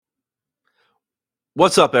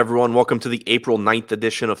What's up, everyone? Welcome to the April 9th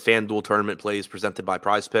edition of FanDuel Tournament Plays presented by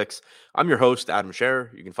Prize Picks. I'm your host, Adam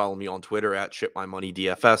Scherer. You can follow me on Twitter at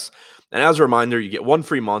ShipMyMoneyDFS. And as a reminder, you get 1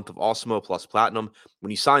 free month of Awesemo plus Platinum when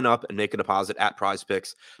you sign up and make a deposit at Prize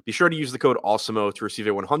Picks. Be sure to use the code Awesemo to receive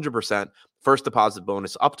a 100% first deposit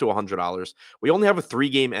bonus up to $100. We only have a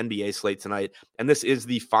 3-game NBA slate tonight, and this is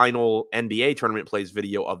the final NBA Tournament Plays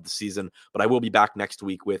video of the season. But I will be back next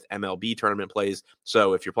week with MLB Tournament Plays.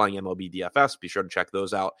 So if you're playing MLB DFS, be sure to check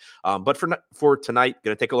those out. But for tonight,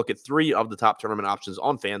 going to take a look at 3 of the top tournament options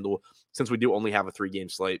on FanDuel since we do only have a 3-game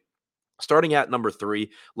slate. Starting at number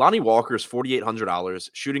 3, Lonnie Walker is $4,800,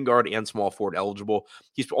 shooting guard and small forward eligible.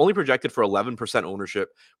 He's only projected for 11% ownership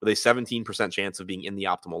with a 17% chance of being in the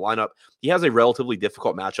optimal lineup. He has a relatively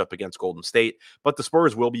difficult matchup against Golden State, but the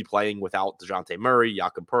Spurs will be playing without DeJounte Murray,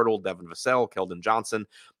 Jakob Poeltl, Devin Vassell, Keldon Johnson.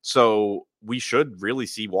 So we should really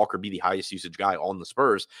see Walker be the highest usage guy on the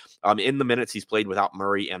Spurs. In the minutes he's played without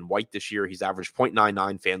Murray and White this year, he's averaged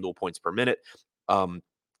 0.99 FanDuel points per minute.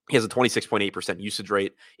 He has a 26.8% usage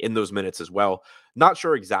rate in those minutes as well. Not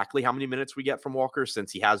sure exactly how many minutes we get from Walker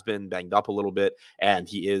since he has been banged up a little bit, and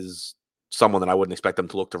he is someone that I wouldn't expect them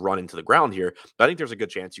to look to run into the ground here. But I think there's a good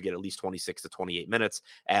chance you get at least 26 to 28 minutes,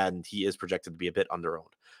 and he is projected to be a bit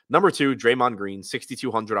underowned. Number 2, Draymond Green,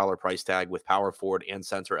 $6,200 price tag with power forward and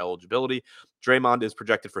center eligibility. Draymond is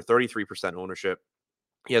projected for 33% ownership.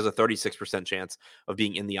 He has a 36% chance of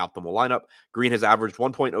being in the optimal lineup. Green has averaged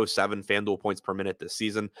 1.07 FanDuel points per minute this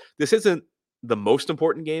season. This isn't the most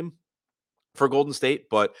important game for Golden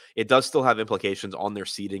State, but it does still have implications on their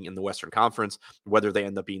seeding in the Western Conference, whether they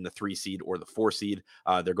end up being the 3 seed or the 4 seed.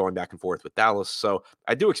 They're going back and forth with Dallas. So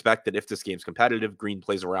I do expect that if this game's competitive, Green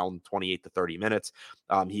plays around 28 to 30 minutes.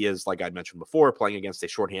 He is, like I mentioned before, playing against a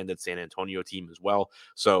shorthanded San Antonio team as well.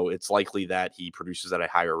 So it's likely that he produces at a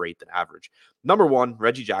higher rate than average. Number 1,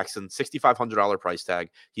 Reggie Jackson, $6,500 price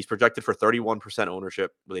tag. He's projected for 31%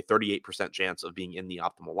 ownership with a 38% chance of being in the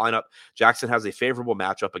optimal lineup. Jackson has a favorable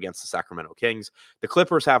matchup against the Sacramento Kings. The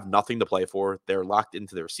Clippers have nothing to play for. They're locked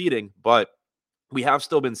into their seeding, but we have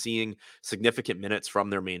still been seeing significant minutes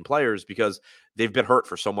from their main players because they've been hurt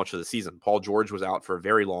for so much of the season. Paul George was out for a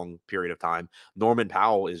very long period of time. Norman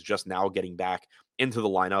Powell is just now getting back into the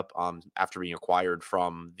lineup after being acquired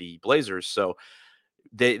from the Blazers. So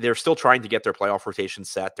they're still trying to get their playoff rotation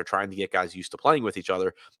set. They're trying to get guys used to playing with each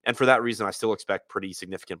other. And for that reason, I still expect pretty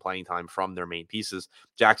significant playing time from their main pieces.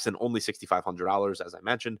 Jackson, only $6,500, as I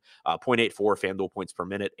mentioned, 0.84 FanDuel points per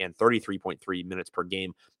minute and 33.3 minutes per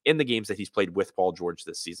game in the games that he's played with Paul George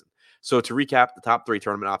this season. So to recap, the top 3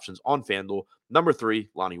 tournament options on FanDuel: number 3,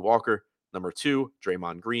 Lonnie Walker; number 2,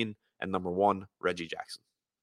 Draymond Green; and number 1, Reggie Jackson.